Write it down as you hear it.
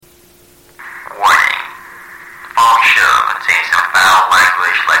foul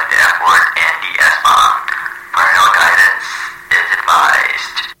language like the F word and the S bomb. Parental guidance is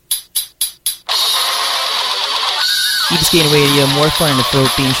advised. Episkin Radio, more fun in the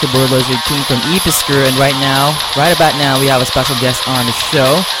Philippines. Shabor Lizard King from Episker, and right about now, we have a special guest on the show,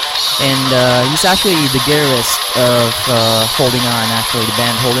 and he's actually the guitarist of Holding On. Actually, the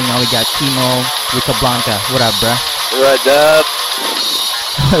band Holding On. We got Timo Ricablanca. What up, bruh? What up?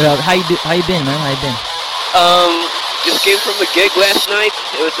 What up? How you been, man? How you been? Just came from a gig last night.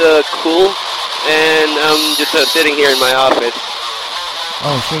 It was cool, and I'm just sitting here in my office.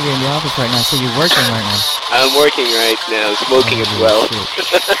 Oh, shit, you're in the office right now, so you're working right now. I'm working right now, smoking as well.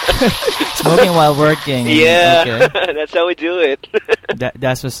 Smoking while working. Yeah, okay. That's how we do it.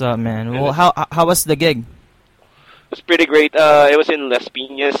 That's what's up, man. Well, how was the gig? It was pretty great. It was in Las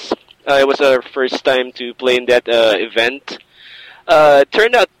Piñas. It was our first time to play in that event. It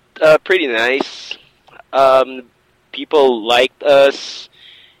turned out pretty nice. People liked us,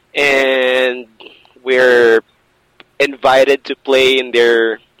 and we're invited to play in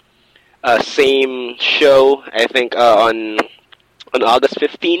their same show, I think, on August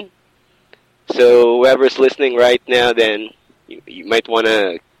 15. So whoever's listening right now, then you might want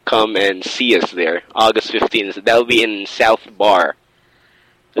to come and see us there. August 15. So that'll be in South Bar,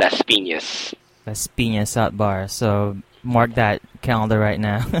 Las Piñas. Las Piñas South Bar. So mark that calendar right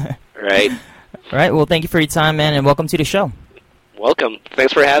now. Right. All right. Well, thank you for your time, man, and welcome to the show. Welcome.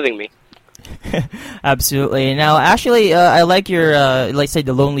 Thanks for having me. Absolutely. Now, actually, I like your, let's say,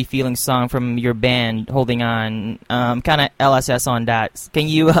 the Lonely Feeling song from your band, Holding On. Kind of LSS on that. Can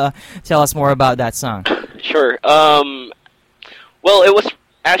you tell us more about that song? Sure. Well, it was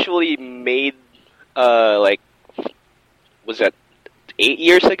actually made, was that 8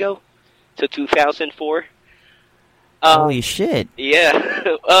 years ago? So 2004. Holy shit. Yeah.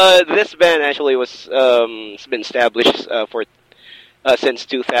 This band actually was, it's been established since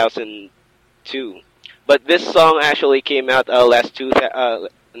 2002. But this song actually came out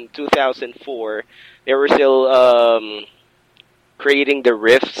in 2004. They were still creating the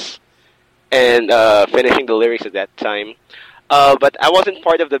riffs and finishing the lyrics at that time. But I wasn't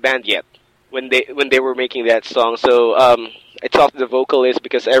part of the band yet when they were making that song. So I talked to the vocalist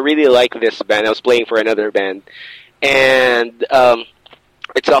because I really like this band. I was playing for another band. And I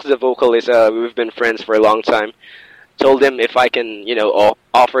talked to the vocalist. We've been friends for a long time. Told him if I can,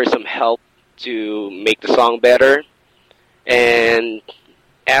 offer some help to make the song better. And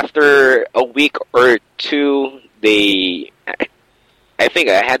after a week or two, I think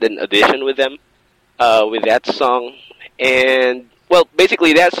I had an audition with them with that song. And, well,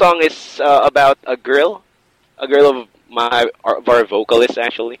 basically that song is about a girl of our vocalist,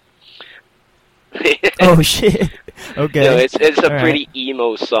 actually. Oh, shit. Okay. It's a pretty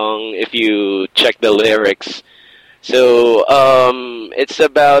emo song if you check the lyrics. So it's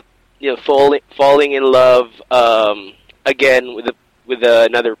about falling in love again with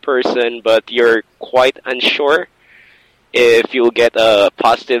another person, but you're quite unsure if you'll get a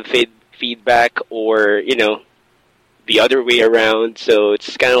positive feedback or the other way around. So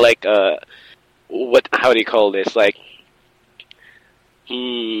it's kind of like how do you call this? Like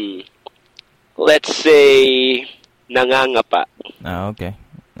let's say nangangapa. Oh, okay.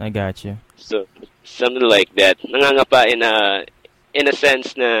 I got you. So something like that. Nangangapa in a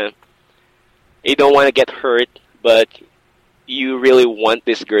sense na you don't want to get hurt, but you really want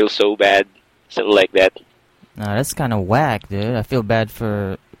this girl so bad. Something like that. No, that's kind of whack, dude. I feel bad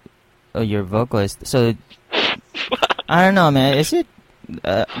for your vocalist. So I don't know, man. Is it?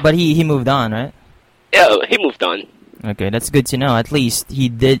 But he moved on, right? Yeah, he moved on. Okay, that's good to know. At least he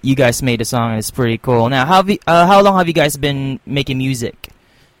did. You guys made a song. It's pretty cool. Now, how long have you guys been making music?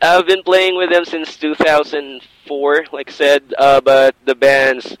 I've been playing with them since 2004, like I said. But the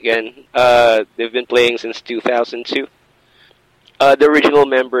bands again, they've been playing since 2002. The original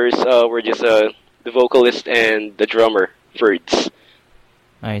members were just the vocalist and the drummer, Ferds.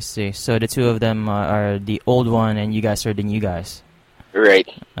 I see. So the two of them are the old one, and you guys are the new guys. Right.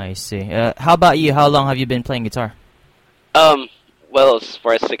 I see. How about you? How long have you been playing guitar? Well, as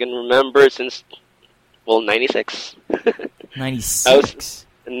far as I can remember, since 96. 96.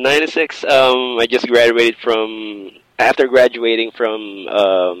 96. I just graduated after graduating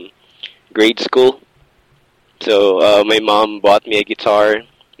from grade school. So my mom bought me a guitar.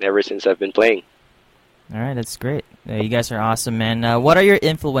 Ever since I've been playing. All right, that's great. You guys are awesome, man. What are your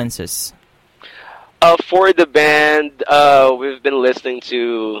influences? For the band, we've been listening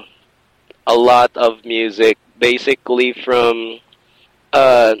to a lot of music, basically from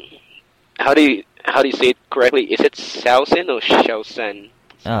how do you say it correctly? Is it Sausen or Shausen?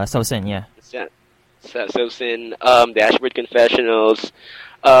 Sausen, yeah. So Sin, Dashboard Confessionals.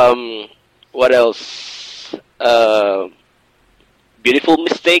 What else? Beautiful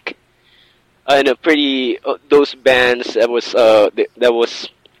Mistake. And a pretty those bands that was,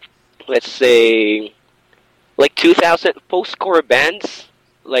 let's say, like 2000 post-core bands,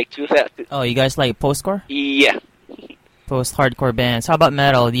 like 2000. Oh, you guys like post-core? Yeah, Post-hardcore bands. How about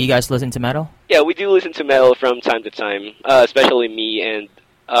metal? Do you guys listen to metal? yeah, we do listen to metal from time to time, especially me and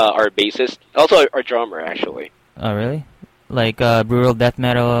our bassist, also our drummer actually. Oh, really? Like brutal death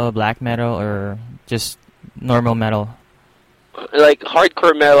metal, black metal, or just normal metal? Like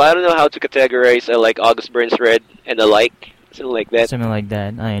hardcore metal, I don't know how to categorize. Like August Burns Red and the like, something like that. Something like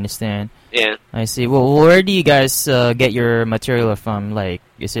that. I understand. Yeah. I see. Well, where do you guys get your material from? Like,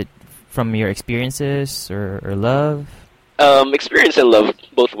 is it from your experiences or love? Experience and love,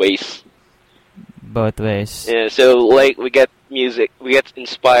 both ways. Both ways. Yeah, so like we get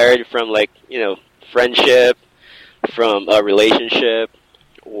inspired from, like, friendship, from a relationship,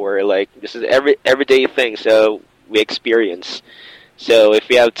 or like this is everyday thing. So we experience. So if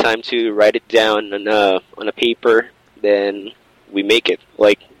we have time to write it down on a paper, then we make it.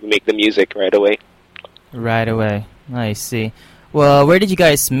 Like we make the music right away. Right away. I see. Well, where did you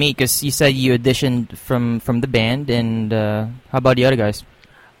guys meet? Because you said you auditioned from the band, and how about the other guys?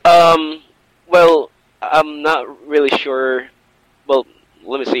 Well, I'm not really sure. Well,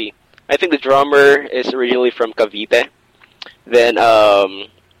 let me see. I think the drummer is originally from Cavite. Then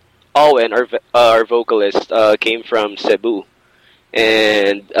Owen, our vocalist, came from Cebu,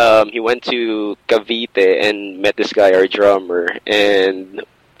 and he went to Cavite and met this guy, our drummer. And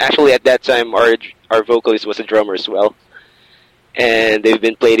actually, at that time, our vocalist was a drummer as well. And they've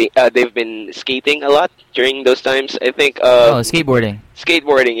been skating a lot during those times. I think. Skateboarding.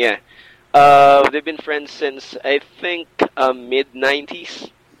 Skateboarding, yeah. They've been friends since I think mid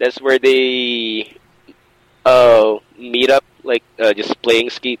 '90s. That's where they meet up, like just playing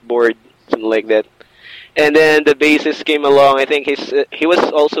skateboard, something like that. And then the bassist came along. I think he was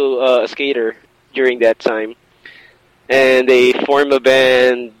also a skater during that time, and they formed a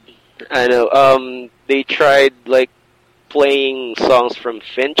band. I know. They tried like playing songs from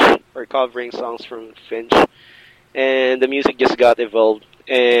Finch or covering songs from Finch, and the music just got evolved.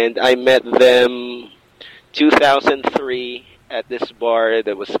 And I met them 2003 at this bar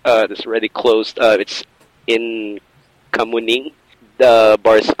that was that's already closed. It's in Kamuning. The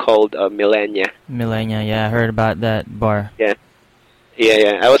bar is called Millenia. Millenia, yeah, I heard about that bar. Yeah.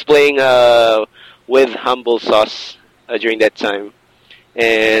 I was playing with Humble Sauce during that time,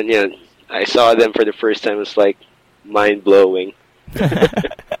 and I saw them for the first time. It was like mind blowing.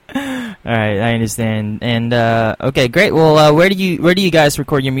 All right, I understand. And okay, great. Well, where do you guys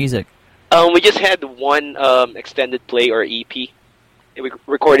record your music? We just had one extended play or EP. We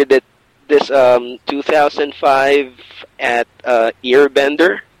recorded it this 2005 at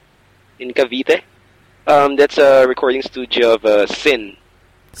Earbender in Cavite. That's a recording studio of Sin.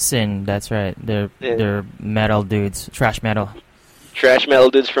 Sin, that's right. They're metal dudes, trash metal. Trash metal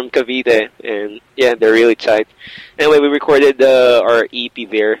dudes from Cavite, and yeah, they're really tight. Anyway, we recorded our EP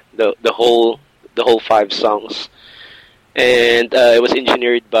there, the whole 5 songs, and it was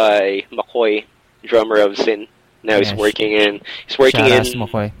engineered by McCoy, drummer of Sin. Now he's working in. Shout out to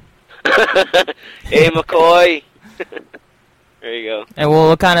McCoy. Hey McCoy. There you go. And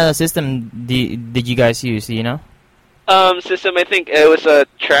what kind of system did you guys use? Do you know? System. I think it was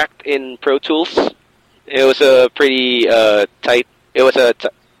tracked in Pro Tools. It was a pretty tight. It was a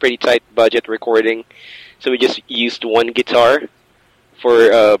pretty tight budget recording, so we just used one guitar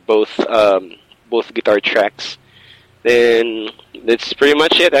for both guitar tracks. Then that's pretty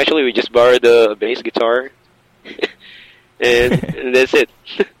much it. Actually, we just borrowed the bass guitar, and that's it.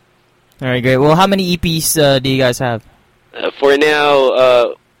 All right, great. Well, how many EPs do you guys have? For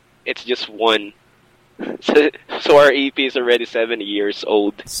now, it's just one. So our EP is already 7 years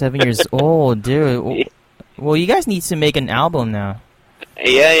old. 7 years old, dude. Well, you guys need to make an album now.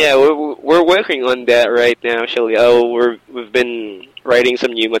 Yeah, we're working on that right now. Actually, we've been writing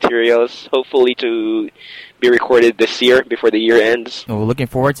some new materials, hopefully to be recorded this year before the year ends. Oh, looking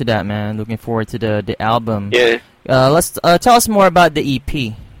forward to that, man. Looking forward to the album. Yeah. Let's tell us more about the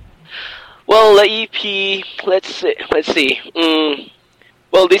EP. Well, the EP. Let's see.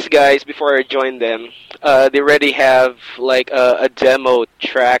 Well, these guys, before I joined them, they already have like a demo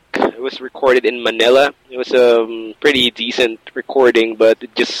track. It was recorded in Manila. It was a pretty decent recording, but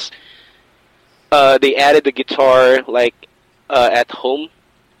it just they added the guitar like at home,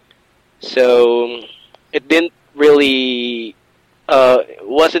 so it didn't really it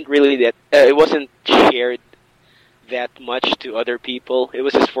wasn't shared that much to other people. It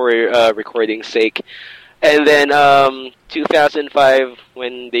was just for recording sake. And then 2005,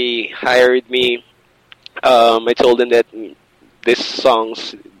 when they hired me, I told them that their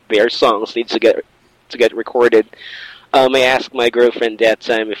songs, need to get recorded. I asked my girlfriend that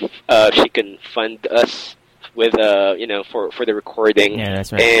time if she can fund us with for the recording. Yeah,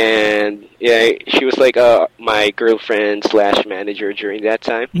 that's right. And yeah, she was like my girlfriend / manager during that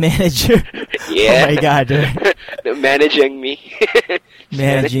time. Manager. Yeah. Oh my God. Managing me.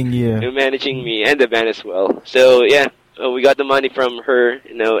 Managing you. Managing me and the band as well. So yeah, we got the money from her,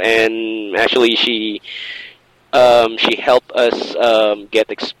 and actually she helped us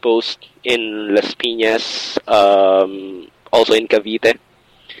get exposed in Las Piñas, also in Cavite.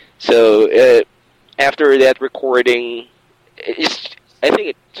 So after that recording, I think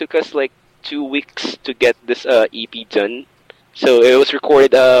it took us like 2 weeks to get this EP done. So it was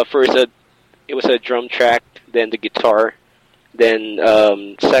recorded first. It was a drum track, then the guitar, then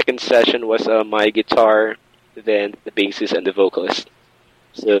second session was my guitar, then the bassist and the vocalist.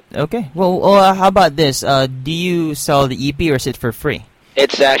 So Okay. Well, how about this? Do you sell the EP or is it for free?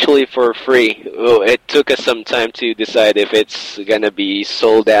 it's actually for free. Well, it took us some time to decide if it's gonna be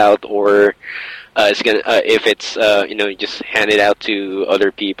sold out or if it's just hand it out to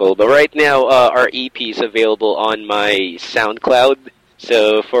other people. But right now, our EP is available on my SoundCloud.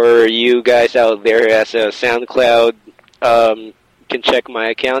 So for you guys out there as a SoundCloud, you can check my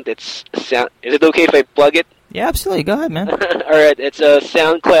account. Is it okay if I plug it? Yeah, absolutely. Go ahead, man. All right, it's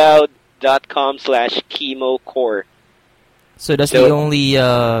soundcloud.com/chemocore. So that's the only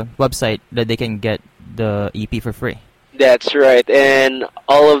website that they can get the EP for free. That's right, and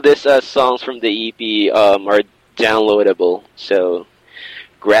all of these songs from the EP are downloadable. So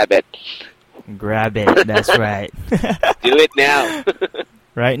grab it. Grab it. That's right. Do it now.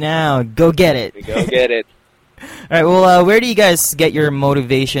 Right now. Go get it. Go get it. All right. Well, where do you guys get your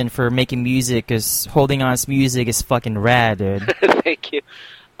motivation for making music? Because Holding On's music is fucking rad, dude. Thank you.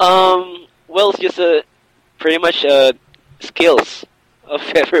 Well, it's just pretty much skills of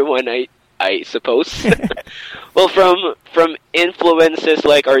everyone, I suppose. Well, from influences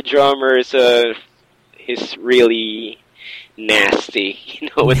like our drummers, he's really nasty.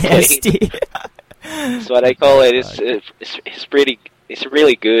 With Nasty. playing. That's what I call it. It's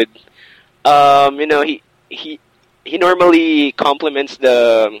really good. He normally complements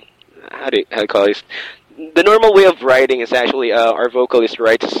the how do you call this? The normal way of writing is actually our vocalist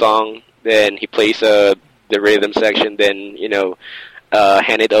writes a song, then he plays the rhythm section, then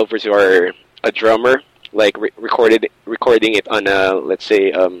hand it over to a drummer, like recording it on let's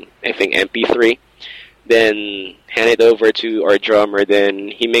say I think MP3, then hand it over to our drummer, then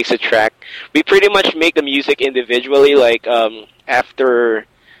he makes a track. We pretty much make the music individually, like after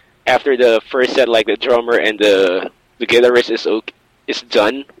the first set, like the drummer and the guitarist is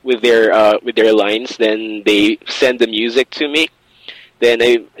done with their lines, then they send the music to me. Then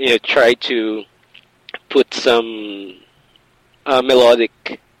I try to put some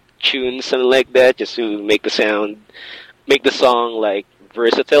melodic tunes, something like that, just to make the song like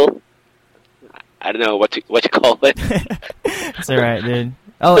versatile. I don't know what to call it. It's alright, dude.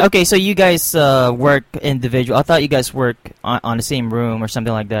 Oh, okay. So you guys work individual. I thought you guys work on the same room or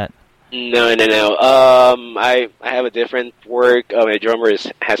something like that. No. I have a different work. My drummer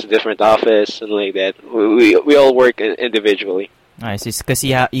has a different office, something like that. We all work individually. I see. Because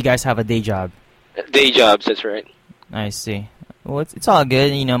you guys have a day job. Day jobs. That's right. I see. Well, it's all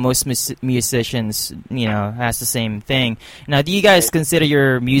good. Most musicians, has the same thing. Now, do you guys consider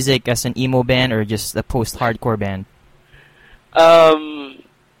your music as an emo band or just a post-hardcore band? As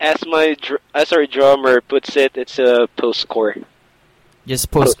our drummer puts it, it's a post-core.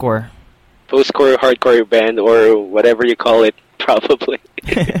 Just post-core. Post-core hardcore band or whatever you call it, probably.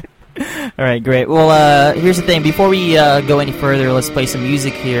 All right, great. Well, here's the thing. Before we go any further, let's play some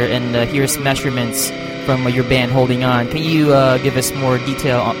music here. And here's Measurements from your band Holding On. Can you give us more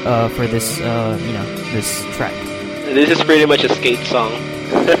detail for this, this track? This is pretty much a skate song.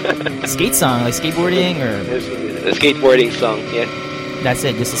 Skate song, like skateboarding, or it's a skateboarding song, yeah. That's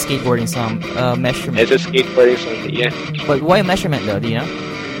it, just a skateboarding song. Measurement. It's a skateboarding song, yeah. But why Measurement, though? Do you know?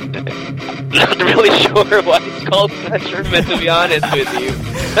 Not really sure why it's called Measurement, to be honest with you.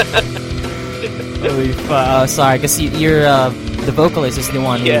 Sorry, because you're the vocalist is the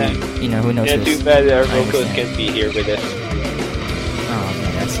one who knows this. Too bad our vocalist can't be here with us. Oh,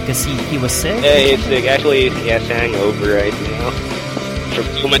 man, that's because he was sick? Yeah, he's sick. Actually, he has hangover right now. From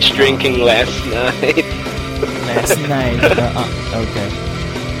too much drinking last night. Last night. Okay.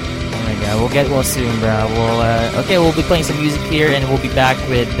 Oh my Yeah, we'll get well soon, bro. Okay, we'll be playing some music here, and we'll be back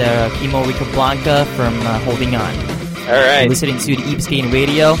with Kimo Rica Blanca from Holding On. All right. You're listening to the Episcane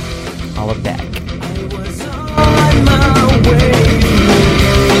Radio. I'll be back. On my way,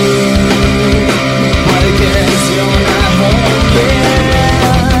 but I guess you're not home yet.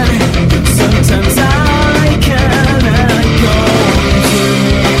 Sometimes I cannot go to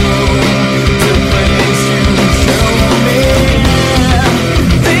the place you show me.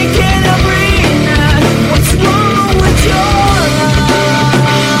 Thinking every night, what's wrong with your life?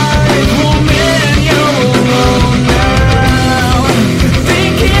 Woman, you're alone now.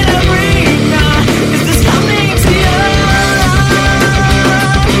 Thinking every night, is this coming to you?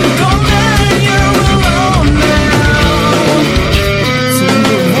 Go man, you're alone now. To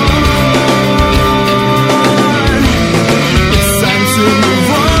move on, it's time to move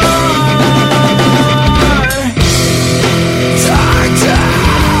on. Doctor,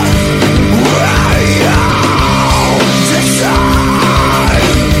 where you decide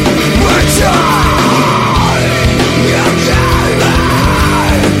we're done. You can't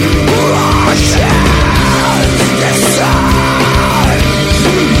rush it. Decide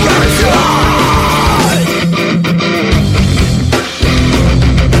we're done.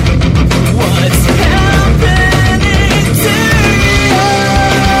 What's happening to you?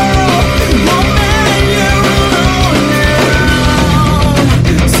 Woman, you're alone now.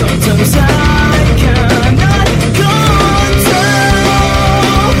 Sometimes I cannot control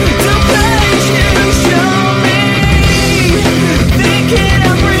the place you show me. Thinking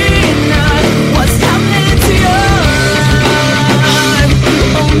every night, what's happening to your life?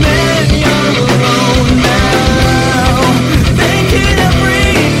 Oh man, you're alone now. Thinking every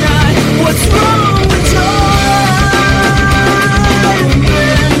night, what's wrong with your life?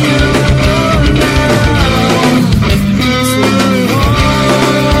 Man, you're alone now. To move on,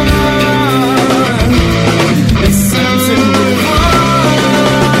 it's time to move on.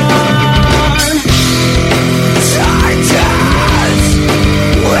 Titans,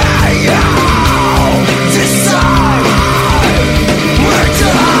 where you decide we're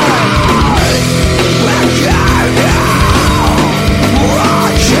done. We're gonna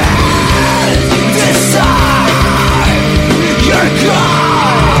watch it. Decide you're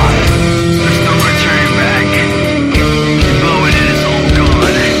gone. There's no returning back. You blow it and it's all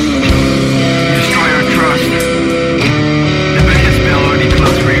gone. You destroy our trust. The biggest bill already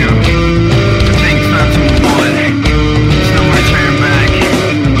closed for you. The thing's not to move on. There's no returning back.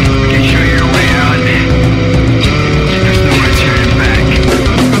 We can show you a way out. There's no returning back.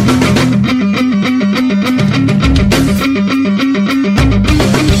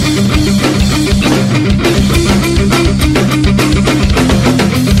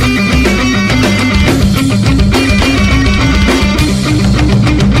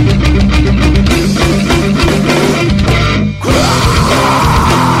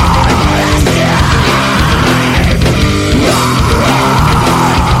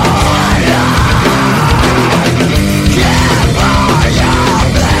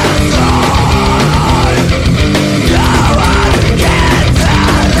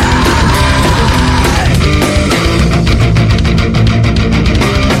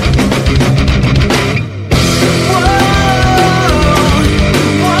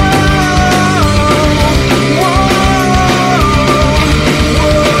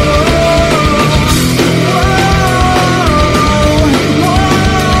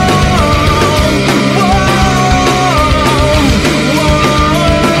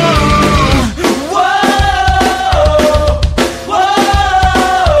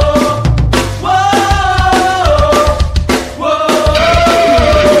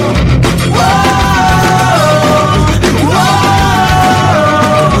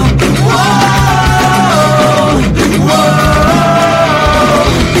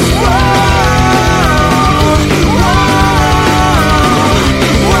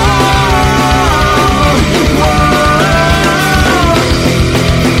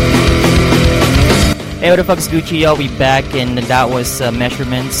 Hey, what the fuck is Gucci? Yo, we back, and that was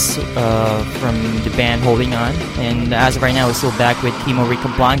Measurements from the band Holding On. And as of right now, we're still back with Kimo Rica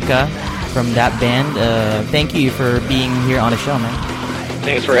Blanca from that band. Thank you for being here on the show, man.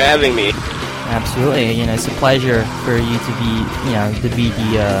 Thanks for having me. Absolutely, it's a pleasure for you to be,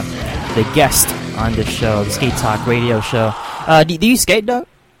 the guest on the show, the Skate Talk radio show. Do you skate, Doug?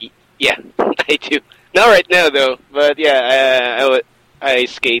 Yeah, I do. Not right now though, but yeah, I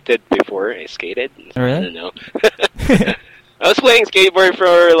skated before. I skated. Really? I don't know. I was playing skateboard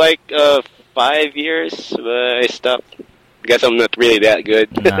for like 5 years, but I stopped because I'm not really that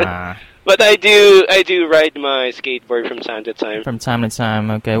good. Nah. But I do ride my skateboard from time to time. From time to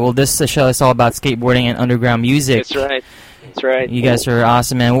time. Okay. Well, this show is all about skateboarding and underground music. That's right. That's right. You guys are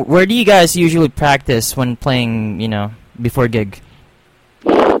awesome, man. Where do you guys usually practice when playing? Before gig?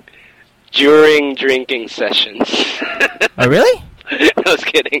 During drinking sessions. Oh, really? I was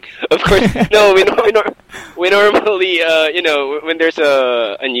kidding. Of course, no. We normally, when there's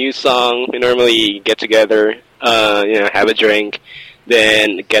a new song, we normally get together, have a drink,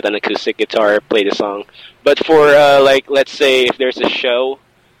 then get an acoustic guitar, play the song. But for let's say if there's a show,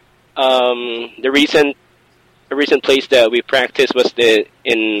 the recent place that we practiced was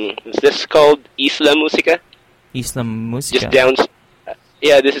is this called Isla Musica? Isla Musica. Just down.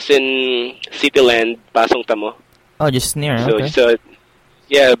 Yeah, this is in Cityland, Pasong Tamo. Oh, just near. So Okay. it's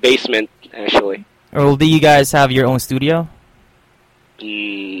a basement actually. Or do you guys have your own studio?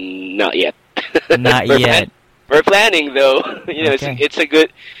 Not yet. Not yet. We're planning though. Okay. It's a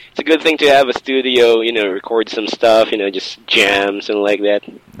good thing to have a studio. Record some stuff. Just jams and like that.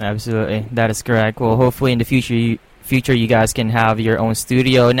 Absolutely, that is correct. Well, hopefully in the future you guys can have your own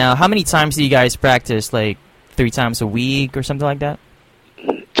studio. Now, how many times do you guys practice? Like 3 times a week or something like that?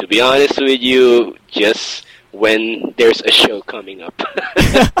 To be honest with you, just when there's a show coming up.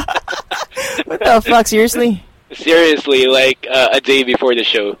 What the fuck? Seriously? Seriously, like a day before the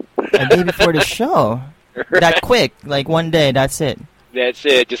show. A day before the show? That quick? Like one day? That's it? That's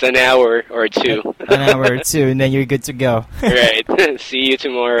it. Just an hour or two. An hour or two, and then you're good to go. Right. See you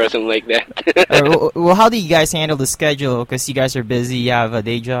tomorrow, something like that. Well, how do you guys handle the schedule? Because you guys are busy, you have a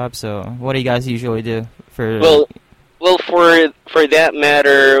day job. So, what do you guys usually do for? Well, for that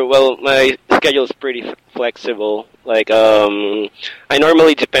matter, my schedule is pretty flexible. Like, I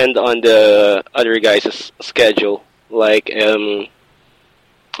normally depend on the other guys' schedule. Like,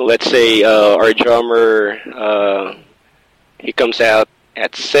 let's say our drummer, he comes out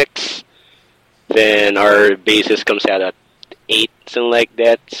at 6, then our bassist comes out at 8, something like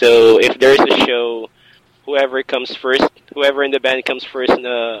that. So if there's a show, whoever in the band comes first on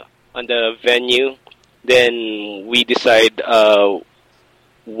the venue, then we decide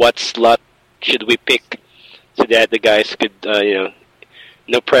what slot should we pick so that the guys could,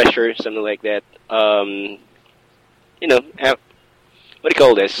 no pressure, something like that. What do you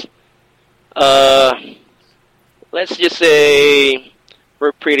call this? Let's just say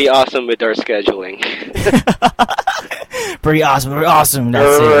we're pretty awesome with our scheduling. Pretty awesome. We're awesome.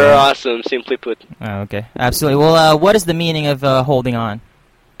 That's it. We're awesome, simply put. Oh, okay. Absolutely. Well, what is the meaning of holding on?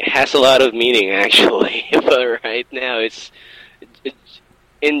 It has a lot of meaning, actually. But right now, it's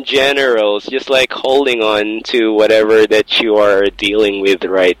in general, it's just like holding on to whatever that you are dealing with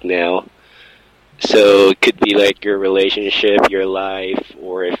right now. So it could be like your relationship, your life,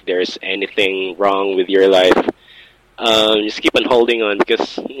 or if there's anything wrong with your life. Just keep on holding on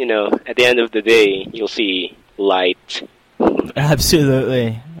because, at the end of the day, you'll see light.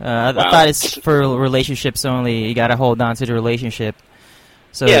 Absolutely. I Wow. thought it's for relationships only. You gotta hold on to the relationship.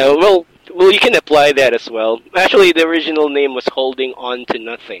 So Yeah, well, you can apply that as well. Actually, the original name was Holding On to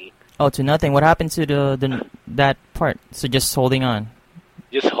Nothing. Oh, to nothing. What happened to that part? So just holding on.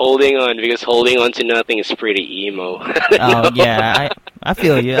 Just holding on, because holding on to nothing is pretty emo. Oh yeah, I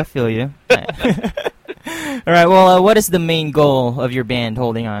feel you. I feel you. All right. Well, what is the main goal of your band,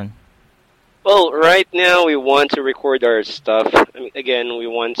 Holding On? Well, right now we want to record our stuff. I mean, again, we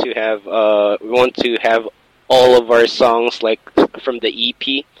want to have all of our songs like from the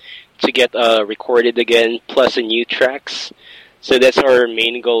EP to get recorded again, plus the new tracks. So that's our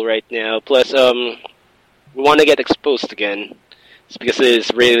main goal right now. Plus, we want to get exposed again. It's because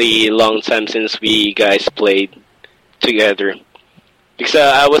it's really long time since we guys played together. Because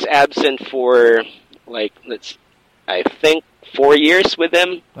I was absent for I think 4 years with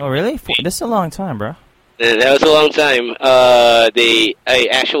them. Oh really? This is a long time, bro. And that was a long time. I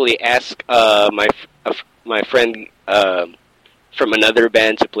actually asked my friend from another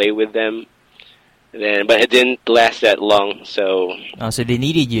band to play with them, but it didn't last that long. So Oh, so they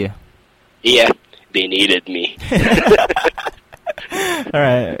needed you. yeah, they needed me. All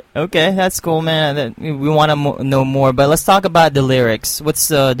right. Okay, that's cool, man. We want to know more, but let's talk about the lyrics. What's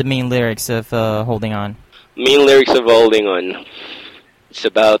the main lyrics of Holding On? Main lyrics of Holding On. It's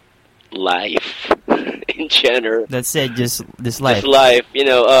about life in general. That's it. Just this life. It's life.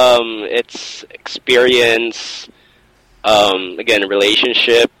 It's experience. Again,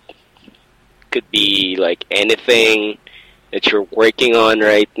 relationship. Could be like anything that you're working on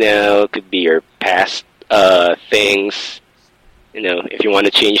right now. Could be your past things. If you want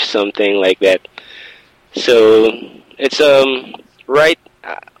to change something like that. So it's right.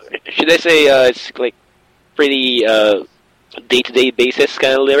 Should I say it's like pretty day-to-day basis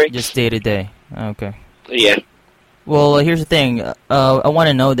kind of lyrics. Just day to day. Okay. Yeah. Well, here's the thing. I want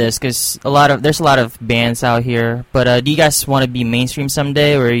to know this because there's a lot of bands out here. But do you guys want to be mainstream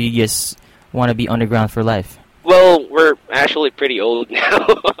someday, or you just want to be underground for life? Well, we're actually pretty old now.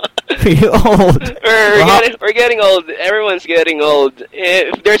 Pretty old. We're getting old. Everyone's getting old.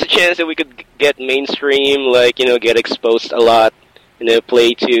 If there's a chance that we could get mainstream, like, get exposed a lot,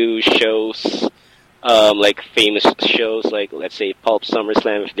 play to shows, like famous shows, like, let's say Pulp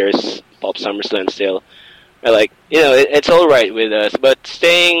SummerSlam, if there's Pulp SummerSlam still. Or like, it's all right with us. But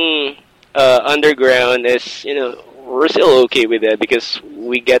staying underground is, we're still okay with that because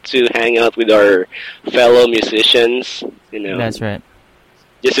we get to hang out with our fellow musicians, That's right.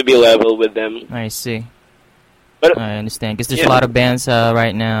 just to be level with them. I see. But I understand because there's a lot of bands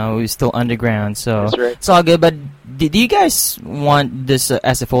right now who's still underground, so That's right. it's all good. But do you guys want this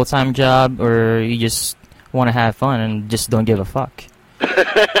as a full-time job, or you just want to have fun and just don't give a fuck?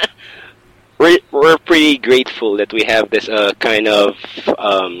 we're pretty grateful that we have this kind of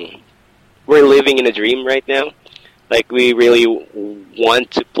we're living in a dream right now. Like, we really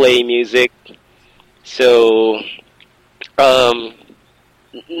want to play music, so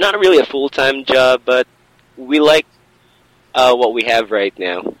not really a full-time job, but we like what we have right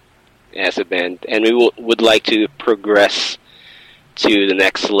now as a band, and we would like to progress to the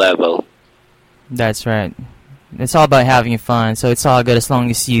next level. That's right. It's all about having fun, so it's all good as long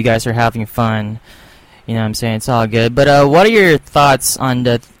as you guys are having fun. You know what I'm saying? It's all good. But what are your thoughts on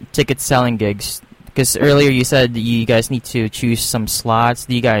the ticket selling gigs? Because earlier you said you guys need to choose some slots.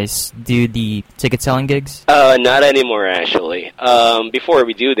 Do you guys do the ticket selling gigs? Not anymore, actually. Before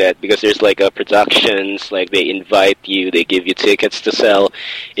we do that, because there's like productions, like they invite you, they give you tickets to sell.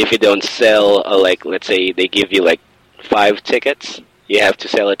 If you don't sell, like, let's say they give you like 5 tickets, you have to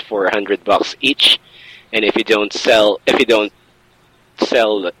sell it for $100 each. And if you don't sell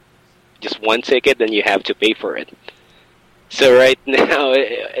just 1 ticket, then you have to pay for it. So right now,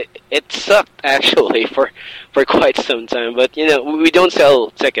 it sucked actually for quite some time. But we don't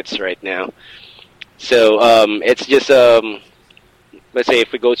sell tickets right now. So it's just let's say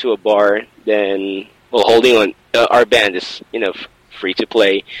if we go to a bar, then Holding On, our band is free to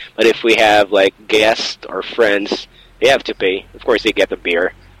play. But if we have like guests or friends, they have to pay. Of course, they get a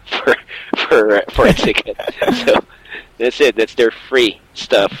beer for a ticket. So that's it. That's their free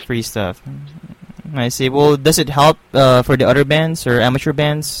stuff. Free stuff. I see. Well, does it help for the other bands or amateur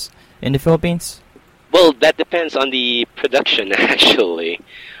bands in the Philippines? Well, that depends on the production, actually.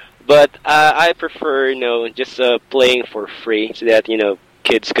 But I prefer, just playing for free so that,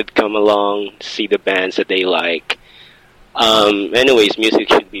 kids could come along, see the bands that they like. Anyways, music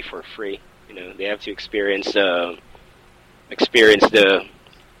should be for free. They have to experience the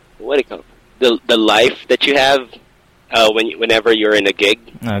what do you call it? The life that you have whenever you're in a gig.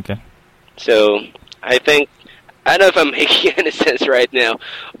 Okay. So I think, I don't know if I'm making any sense right now,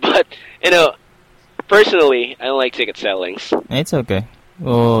 but personally, I don't like ticket sellings. It's okay.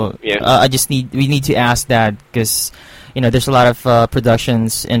 Well, Yeah. we need to ask that because there's a lot of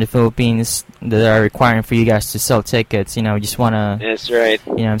productions in the Philippines that are requiring for you guys to sell tickets. We just wanna. That's right.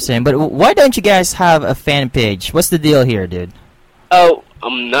 You know what I'm saying? But why don't you guys have a fan page? What's the deal here, dude? Oh,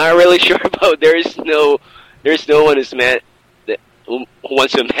 I'm not really sure about. There's no one who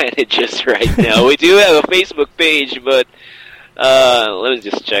wants to manage us right now. We do have a Facebook page, but let me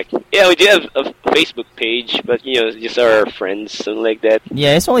just check. Yeah, we do have a Facebook page, but just our friends, something like that.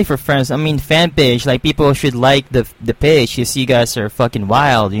 Yeah, it's only for friends. I mean, fan page. Like, people should like the page because you guys are fucking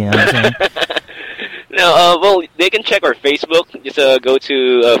wild. You know what I'm saying? No, well, they can check our Facebook. Just go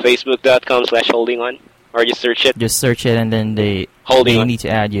to facebook.com/holdingon, or just search it. Just search it, and then they On. need to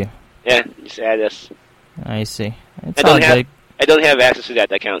add you. Yeah, just add us. I see. It's I all don't have good. I don't have access to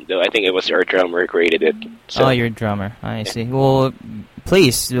that account though. I think it was our drummer who created it. So. Oh, you're a drummer. I see. Well,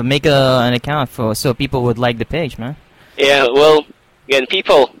 please make an account so people would like the page, man. Yeah, well, again,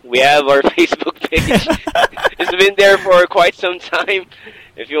 people, we have our Facebook page. It's been there for quite some time.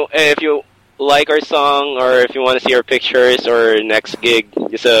 If you like our song, or if you want to see our pictures or next gig,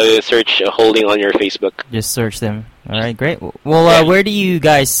 just search Holding on your Facebook. Just search them. All right, great. Well, where do you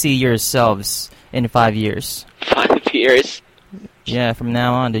guys see yourselves in 5 years? 5 years. Yeah, from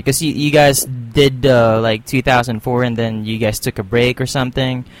now on, because you guys did like 2004, and then you guys took a break or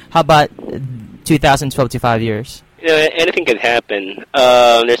something. How about 2012 to 5 years? Anything could happen.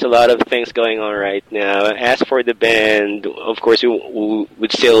 There's a lot of things going on right now. As for the band, of course, we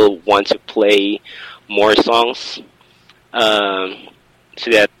would still want to play more songs,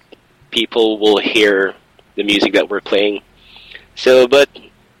 so that people will hear the music that we're playing. So, but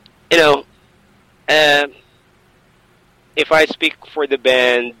if I speak for the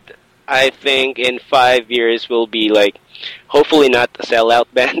band, I think in 5 years we'll be like, hopefully not a sellout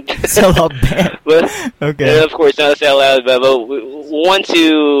band. Sellout band. But Okay. and of course not a sellout band, but we want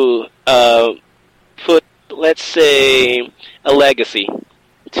to put, let's say, a legacy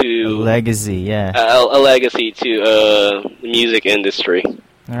to Legacy, yeah. a legacy to the music industry.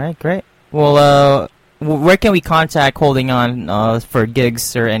 All right, great. Well, where can we contact Holding On for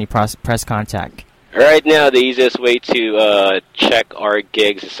gigs or any press contact? Right now, the easiest way to check our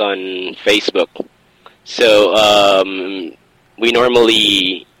gigs is on Facebook. So we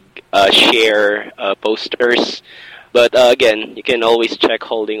normally share posters, but again, you can always check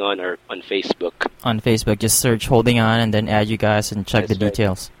Holding On on Facebook. On Facebook, just search Holding On and then add you guys and check That's the right.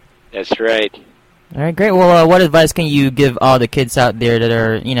 details. That's right. All right, great. Well, what advice can you give all the kids out there that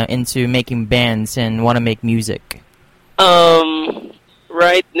are, into making bands and want to make music?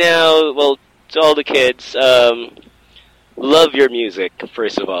 Right now, well, to all the kids, love your music,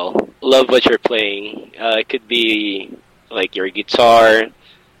 first of all. Love what you're playing. It could be like your guitar,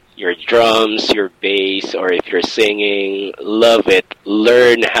 your drums, your bass, or if you're singing, love it.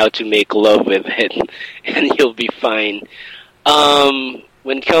 Learn how to make love with it, and you'll be fine.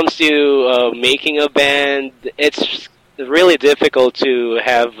 When it comes to making a band, it's really difficult to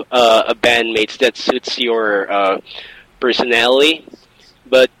have a bandmates that suits your personality,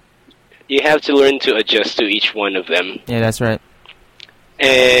 but you have to learn to adjust to each one of them. Yeah, that's right.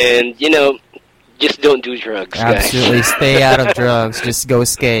 And, just don't do drugs, guys. Absolutely. Stay out of drugs. Just go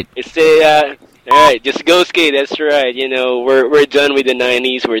skate. Stay, alright, just go skate, that's right. We're done with the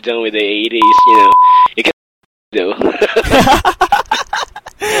 90s, we're done with the 80s, you can do.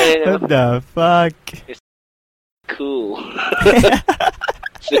 What the fuck? Cool.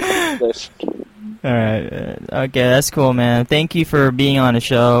 It's the coolest. All right. Okay, that's cool, man. Thank you for being on the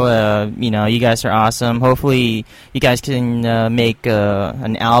show. You guys are awesome. Hopefully, you guys can make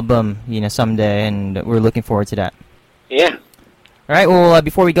an album, someday, and we're looking forward to that. Yeah. All right. Well,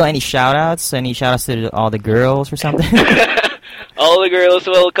 before we go, any shout-outs? Any shout-outs to all the girls or something? All the girls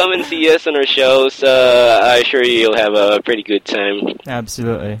will come and see us on our shows. I'm sure you'll have a pretty good time.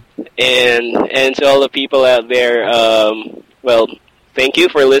 Absolutely. And to all the people out there, well, thank you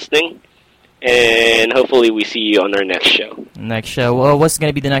for listening. And hopefully we see you on our next show. Next show. Well, what's going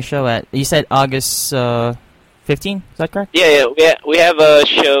to be the next show at? You said August 15th? Is that correct? Yeah. We have a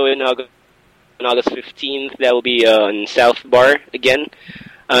show on August 15th. That will be on South Bar again.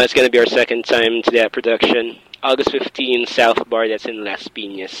 It's going to be our second time to that production. August 15th, South Bar. That's in Las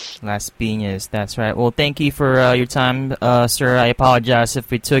Piñas. Las Piñas, that's right. Well, thank you for your time, sir. I apologize if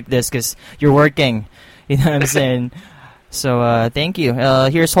we took this because you're working. You know what I'm saying? So, thank you.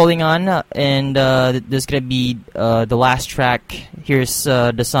 Here's Holding On, and there's going to be the last track. Here's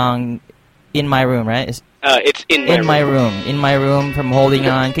the song In My Room, right? It's In My Room. In My Room from Holding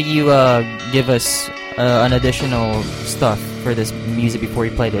On. Could you give us an additional stuff for this music before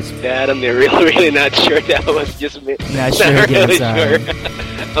you play this? That I'm really not sure. That was just me. Not sure Not again, really sorry.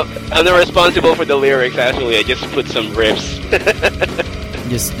 sure. I'm not responsible for the lyrics, actually. I just put some riffs.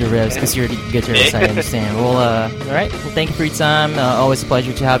 Just the riffs, because you're the guitarist, I understand. Well, alright. Well, thank you for your time. Always a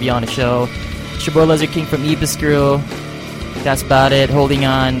pleasure to have you on the show. It's your boy Lizard King from Ibis Crew. That's about it. Holding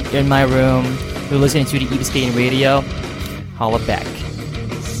On, In My Room. You're listening to the Ibis Skating Radio. Holla back.